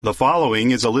The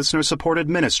following is a listener-supported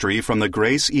ministry from the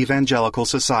Grace Evangelical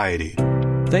Society.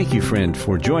 Thank you, friend,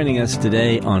 for joining us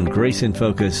today on Grace in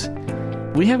Focus.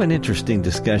 We have an interesting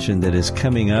discussion that is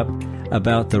coming up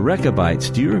about the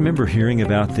Rechabites. Do you remember hearing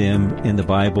about them in the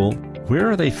Bible? Where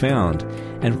are they found?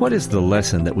 And what is the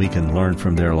lesson that we can learn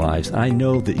from their lives? I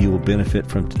know that you will benefit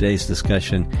from today's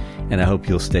discussion, and I hope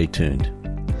you'll stay tuned.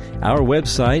 Our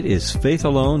website is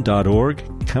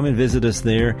faithalone.org. Come and visit us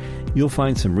there. You'll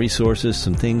find some resources,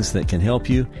 some things that can help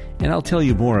you, and I'll tell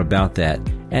you more about that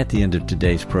at the end of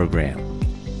today's program.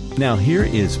 Now here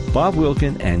is Bob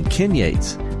Wilkin and Ken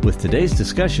Yates with today's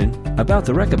discussion about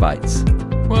the Rechabites.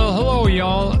 Well, hello,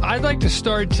 y'all. I'd like to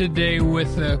start today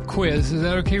with a quiz. Is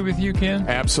that okay with you, Ken?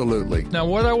 Absolutely. Now,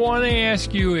 what I want to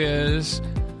ask you is,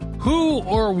 who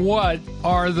or what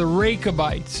are the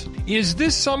Rechabites? Is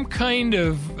this some kind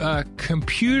of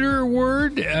computer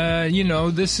word?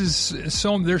 This is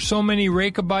there's so many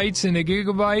Rechabites in a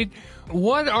gigabyte.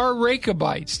 What are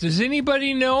Rechabites? Does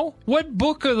anybody know? What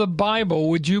book of the Bible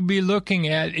would you be looking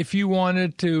at if you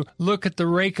wanted to look at the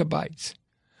Rechabites?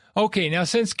 Okay, now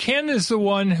since Ken is the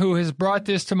one who has brought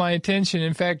this to my attention,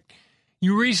 in fact,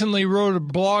 you recently wrote a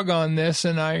blog on this,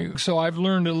 and so I've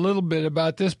learned a little bit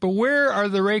about this, but where are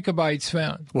the Rechabites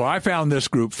found? Well, I found this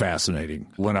group fascinating.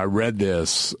 When I read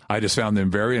this, I just found them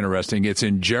very interesting. It's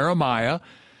in Jeremiah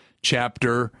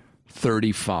chapter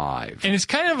 35. And it's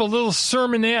kind of a little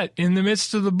sermonette in the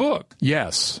midst of the book.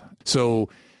 Yes. So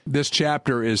this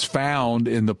chapter is found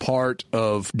in the part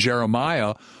of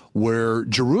Jeremiah where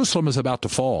Jerusalem is about to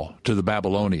fall to the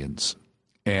Babylonians.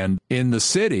 And in the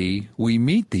city, we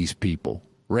meet these people,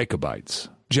 Rechabites.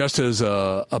 Just as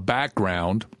a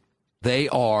background, they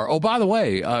are... Oh, by the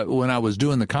way, when I was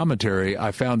doing the commentary,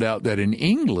 I found out that in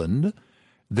England,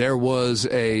 there was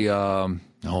the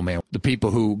people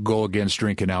who go against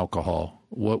drinking alcohol.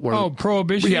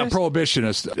 Prohibitionists? Yeah,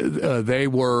 prohibitionists. They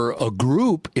were a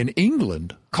group in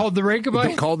England. Called the Rechabites?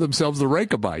 They called themselves the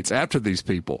Rechabites after these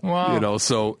people. Wow.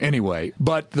 So anyway.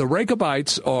 But the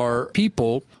Rechabites are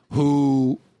people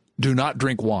who do not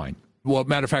drink wine. Well,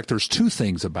 matter of fact, there's two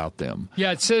things about them.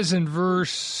 Yeah, it says in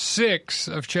verse 6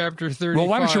 of chapter 35. Well,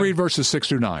 why don't you read verses 6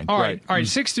 through 9? All right,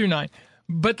 6 through 9.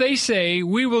 But they say,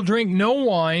 we will drink no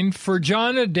wine for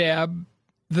Jonadab,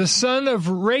 the son of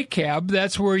Rechab.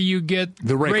 That's where you get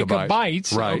the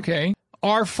Rechabites. Right. Okay.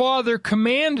 Our father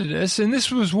commanded us, and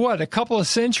this was a couple of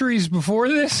centuries before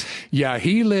this? Yeah,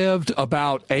 he lived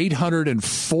about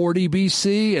 840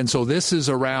 BC, and so this is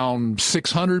around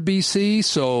 600 BC,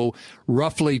 so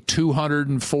roughly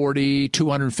 240,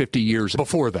 250 years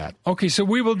before that. Okay, so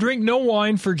we will drink no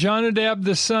wine, for Jonadab,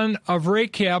 the son of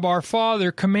Rechab, our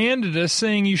father, commanded us,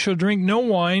 saying, you shall drink no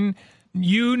wine,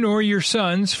 you nor your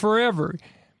sons, forever.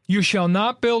 You shall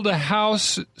not build a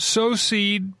house, sow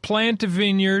seed, plant a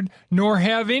vineyard, nor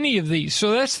have any of these.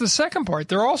 So that's the second part.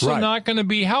 They're also not going to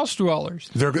be house dwellers.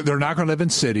 They're not going to live in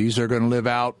cities. They're going to live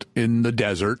out in the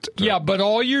desert. Yeah, but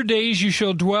all your days you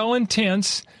shall dwell in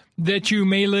tents, that you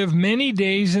may live many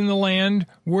days in the land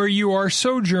where you are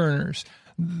sojourners.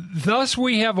 Thus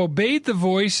we have obeyed the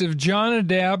voice of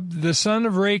Jonadab, the son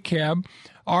of Rechab,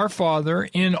 our father,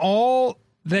 in all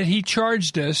that he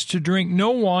charged us to drink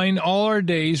no wine all our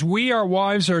days, we, our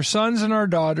wives, our sons, and our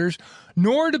daughters,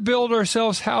 nor to build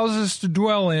ourselves houses to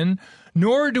dwell in,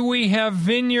 nor do we have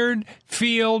vineyard,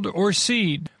 field, or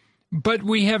seed. But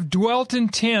we have dwelt in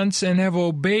tents and have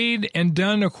obeyed and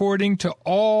done according to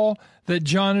all that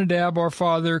Jonadab, our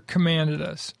father, commanded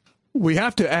us. We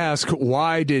have to ask,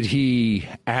 why did he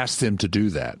ask them to do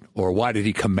that? Or why did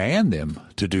he command them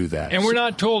to do that? And we're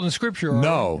not told in Scripture.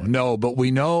 No, but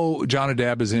we know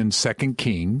Jonadab is in 2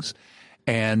 Kings.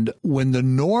 And when the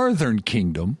northern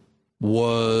kingdom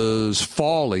was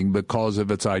falling because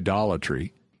of its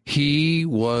idolatry, he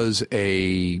was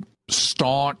a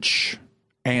staunch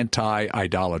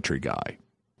anti-idolatry guy.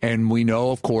 And we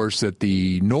know, of course, that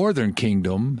the northern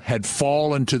kingdom had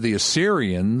fallen to the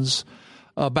Assyrians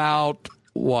about,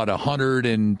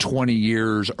 120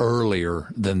 years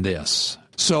earlier than this.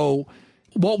 So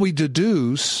what we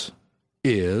deduce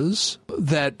is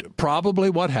that probably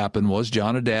what happened was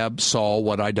Jonadab saw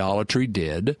what idolatry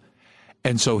did,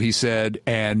 and so he said,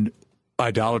 and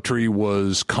idolatry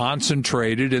was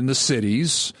concentrated in the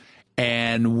cities,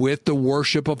 and with the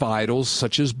worship of idols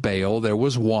such as Baal, there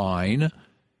was wine,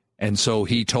 and so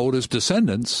he told his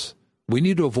descendants, we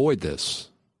need to avoid this.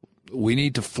 We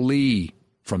need to flee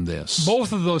from this.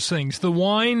 Both of those things, the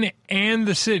wine and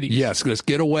the city. Yes, let's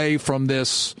get away from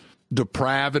this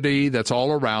depravity that's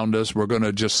all around us. We're going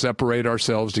to just separate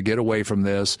ourselves to get away from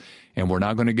this, and we're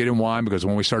not going to get in wine, because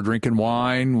when we start drinking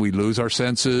wine, we lose our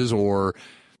senses, or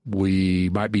we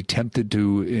might be tempted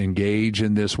to engage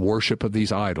in this worship of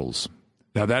these idols.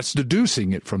 Now, that's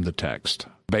deducing it from the text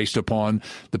based upon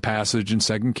the passage in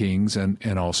 2 Kings and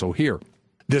also here.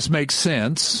 This makes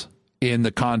sense in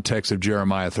the context of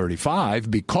Jeremiah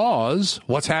 35 because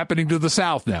what's happening to the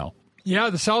south now? Yeah,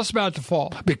 the south's about to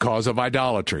fall. Because of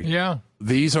idolatry. Yeah.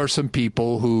 These are some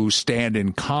people who stand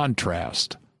in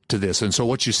contrast to this. And so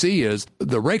what you see is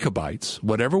the Rechabites,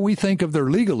 whatever we think of their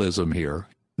legalism here,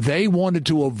 they wanted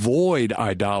to avoid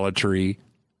idolatry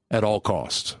at all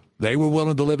costs. They were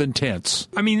willing to live in tents.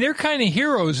 I mean, they're kind of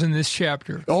heroes in this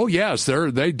chapter. Oh, yes,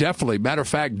 they definitely. Matter of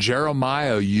fact,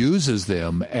 Jeremiah uses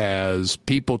them as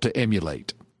people to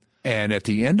emulate. And at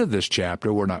the end of this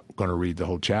chapter, we're not going to read the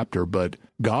whole chapter, but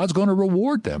God's going to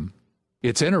reward them.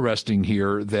 It's interesting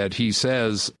here that he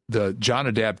says that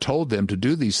Jonadab told them to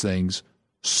do these things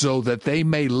so that they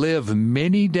may live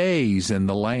many days in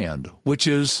the land, which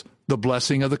is the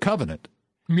blessing of the covenant.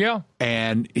 Yeah.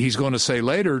 And he's going to say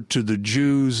later to the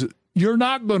Jews, you're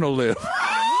not going to live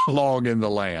long in the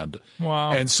land.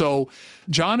 Wow. And so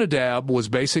Jonadab was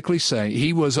basically saying,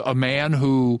 he was a man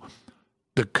who,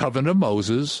 the covenant of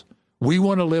Moses, we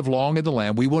want to live long in the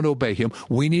land. We want to obey him.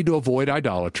 We need to avoid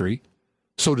idolatry.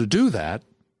 So to do that,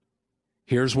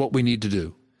 here's what we need to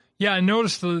do. Yeah, and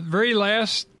notice the very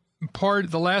last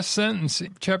part, the last sentence,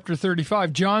 chapter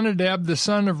 35, Jonadab, the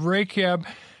son of Rechab,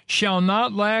 shall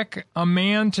not lack a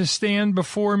man to stand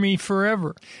before me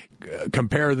forever.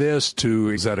 Compare this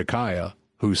to Zedekiah,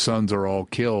 whose sons are all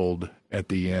killed at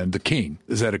the end. The king,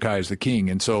 Zedekiah is the king.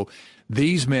 And so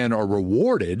these men are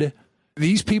rewarded.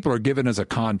 These people are given as a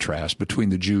contrast between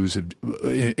the Jews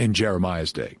in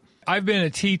Jeremiah's day. I've been a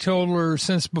teetotaler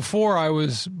since before I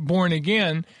was born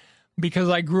again because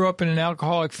I grew up in an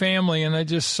alcoholic family and I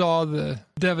just saw the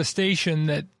devastation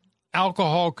that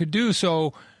alcohol could do.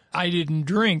 So I didn't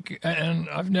drink, and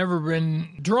I've never been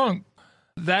drunk.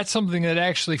 That's something that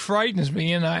actually frightens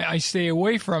me, and I stay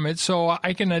away from it. So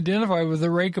I can identify with the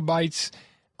Rechabites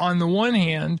on the one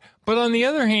hand, but on the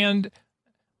other hand,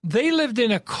 they lived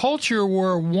in a culture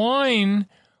where wine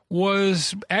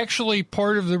was actually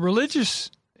part of the religious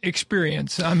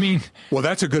experience. I mean... Well,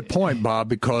 that's a good point, Bob,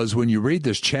 because when you read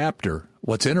this chapter,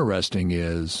 what's interesting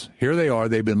is, here they are,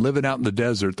 they've been living out in the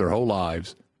desert their whole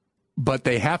lives, but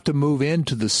they have to move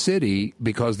into the city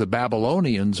because the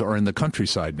Babylonians are in the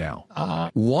countryside now.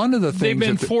 One of the things... They've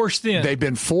been forced in. They've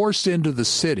been forced into the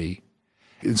city.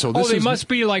 And so this they must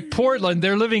be like Portland.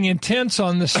 They're living in tents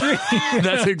on the street.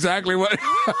 That's exactly what...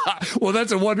 Well,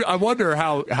 that's I wonder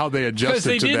how they adjusted to that. Because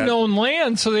they didn't own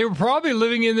land, so they were probably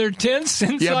living in their tents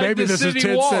inside the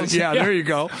city walls. Yeah, there you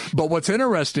go. But what's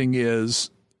interesting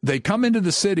is they come into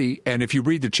the city, and if you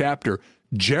read the chapter...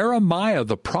 Jeremiah,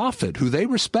 the prophet, who they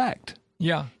respect,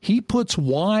 he puts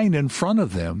wine in front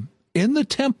of them in the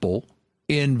temple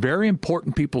in very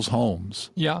important people's homes.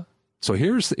 Yeah. So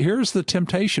here's the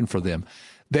temptation for them.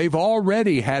 They've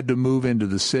already had to move into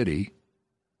the city,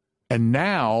 and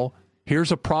now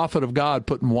here's a prophet of God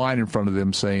putting wine in front of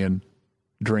them saying,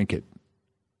 drink it.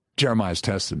 Jeremiah's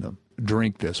testing them.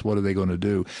 Drink this. What are they going to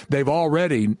do? They've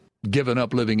already given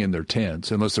up living in their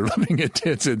tents, unless they're living in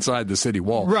tents inside the city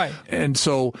wall. Right. And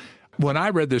so when I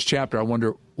read this chapter, I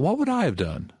wonder, what would I have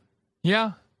done?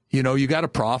 Yeah. You know, you got a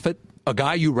prophet, a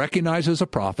guy you recognize as a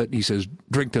prophet, and he says,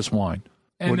 drink this wine.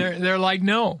 And they're like,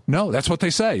 no. No, that's what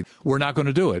they say. We're not going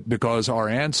to do it because our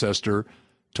ancestor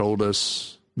told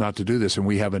us not to do this, and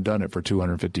we haven't done it for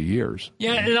 250 years.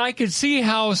 Yeah, and I could see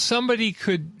how somebody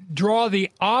could draw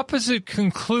the opposite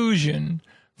conclusion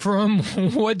from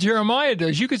what Jeremiah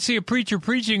does. You could see a preacher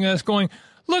preaching us going,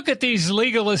 look at these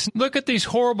legalists, look at this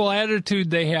horrible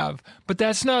attitude they have. But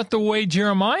that's not the way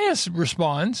Jeremiah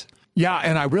responds. Yeah,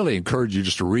 and I really encourage you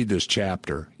just to read this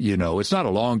chapter. You know, it's not a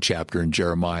long chapter in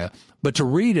Jeremiah, but to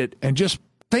read it and just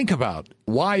think about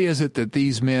why is it that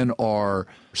these men are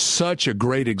such a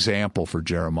great example for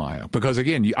Jeremiah? Because,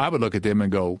 again, I would look at them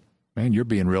and go, man, you're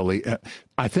being really...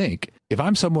 I think if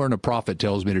I'm somewhere and a prophet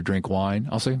tells me to drink wine,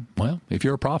 I'll say, well, if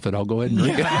you're a prophet, I'll go ahead and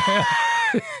drink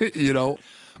it. You know,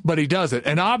 but he does it.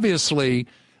 And obviously,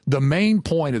 the main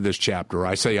point of this chapter,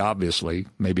 I say obviously,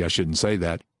 maybe I shouldn't say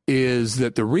that, is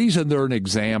that the reason they're an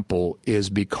example is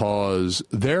because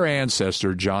their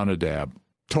ancestor, Jonadab,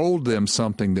 told them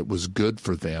something that was good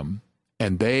for them,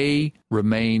 and they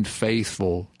remained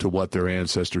faithful to what their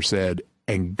ancestor said.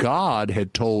 And God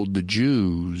had told the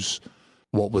Jews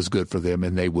what was good for them,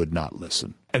 and they would not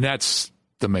listen. And that's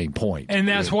the main point. And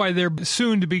that's why they're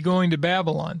soon to be going to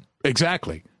Babylon.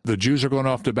 Exactly. The Jews are going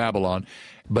off to Babylon.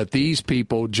 But these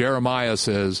people, Jeremiah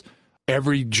says,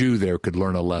 every Jew there could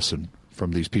learn a lesson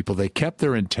from these people. They kept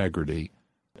their integrity.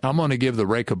 I'm going to give the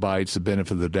Rechabites the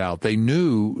benefit of the doubt. They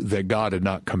knew that God had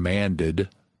not commanded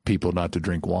people not to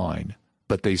drink wine,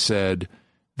 but they said,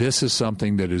 this is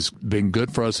something that has been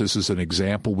good for us. This is an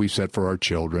example we've set for our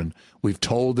children. We've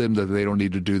told them that they don't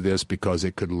need to do this because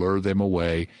it could lure them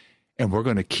away, and we're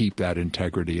going to keep that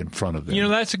integrity in front of them. You know,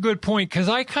 that's a good point, because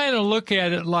I kind of look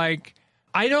at it like,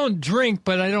 I don't drink,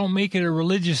 but I don't make it a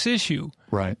religious issue.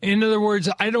 Right. In other words,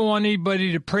 I don't want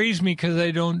anybody to praise me because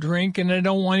I don't drink, and I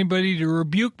don't want anybody to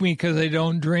rebuke me because I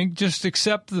don't drink. Just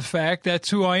accept the fact that's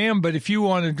who I am. But if you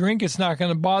want to drink, it's not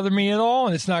going to bother me at all,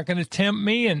 and it's not going to tempt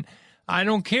me, and I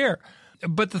don't care.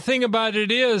 But the thing about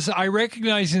it is, I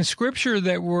recognize in Scripture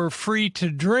that we're free to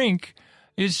drink.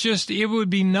 It's just, it would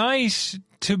be nice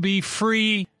to be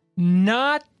free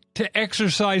not to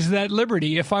exercise that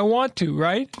liberty if I want to,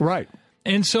 right? Right.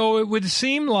 And so it would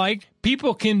seem like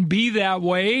people can be that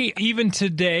way even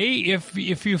today if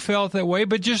you felt that way,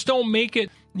 but just don't make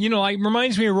it, you know, like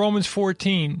reminds me of Romans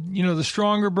 14, you know, the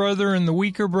stronger brother and the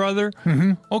weaker brother.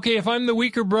 Mm-hmm. Okay, if I'm the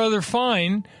weaker brother,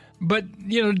 fine, but,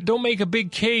 you know, don't make a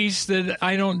big case that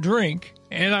I don't drink.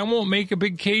 And I won't make a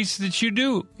big case that you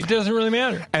do. It doesn't really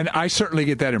matter. And I certainly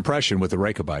get that impression with the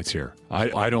Rechabites here.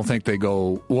 I don't think they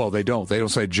go, well, they don't. They don't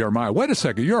say, Jeremiah, wait a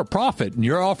second, you're a prophet and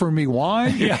you're offering me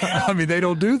wine? Yeah. I mean, they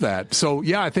don't do that. So,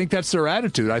 yeah, I think that's their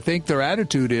attitude. I think their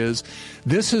attitude is,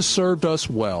 this has served us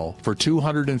well for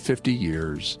 250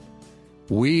 years.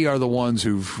 We are the ones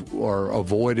who've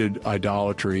avoided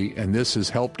idolatry, and this has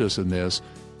helped us in this.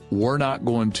 We're not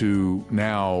going to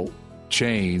now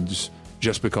change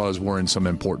just because we're in some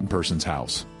important person's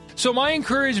house. So my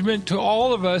encouragement to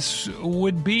all of us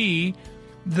would be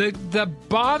the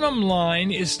bottom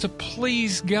line is to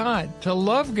please God, to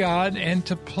love God and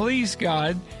to please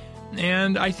God.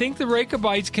 And I think the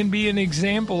Rechabites can be an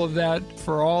example of that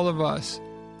for all of us.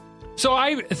 So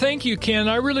I thank you, Ken.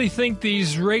 I really think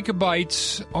these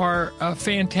Rechabites are a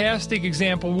fantastic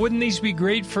example. Wouldn't these be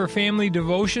great for family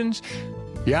devotions?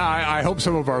 Yeah, I hope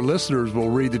some of our listeners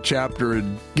will read the chapter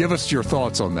and give us your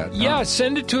thoughts on that. Yeah,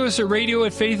 send it to us at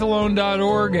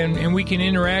radio@faithalone.org, and we can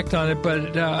interact on it.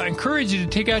 But I encourage you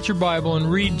to take out your Bible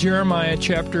and read Jeremiah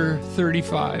chapter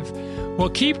 35. Well,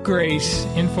 keep grace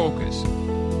in focus.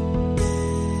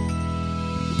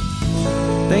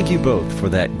 Thank you both for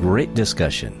that great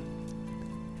discussion.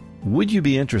 Would you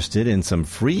be interested in some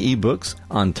free ebooks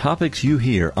on topics you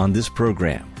hear on this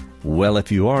program? Well,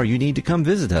 if you are, you need to come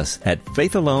visit us at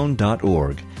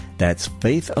faithalone.org. That's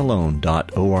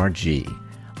faithalone.org.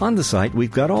 On the site,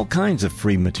 we've got all kinds of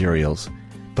free materials,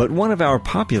 but one of our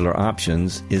popular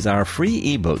options is our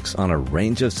free ebooks on a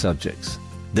range of subjects.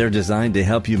 They're designed to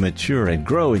help you mature and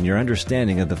grow in your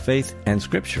understanding of the faith and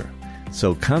Scripture.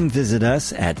 So come visit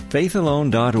us at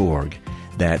faithalone.org.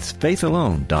 That's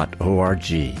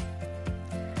faithalone.org.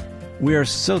 We are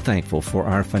so thankful for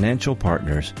our financial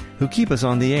partners who keep us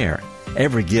on the air.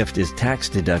 Every gift is tax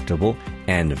deductible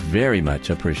and very much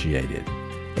appreciated.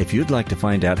 If you'd like to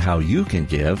find out how you can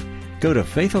give, go to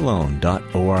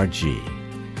faithalone.org.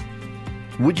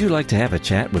 Would you like to have a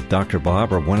chat with Dr.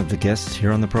 Bob or one of the guests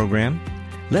here on the program?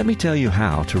 Let me tell you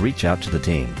how to reach out to the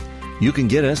team. You can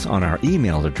get us on our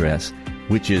email address,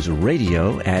 which is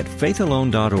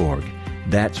radio@faithalone.org.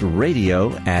 That's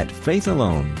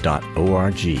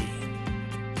radio@faithalone.org.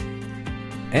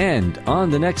 And on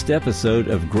the next episode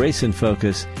of Grace in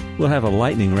Focus, we'll have a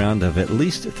lightning round of at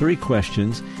least 3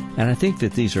 questions, and I think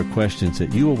that these are questions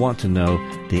that you will want to know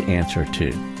the answer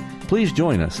to. Please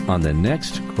join us on the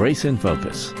next Grace in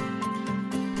Focus.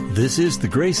 This is the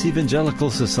Grace Evangelical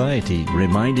Society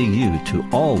reminding you to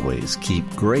always keep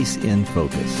grace in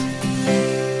focus.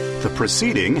 The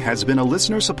proceeding has been a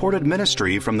listener-supported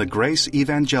ministry from the Grace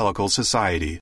Evangelical Society.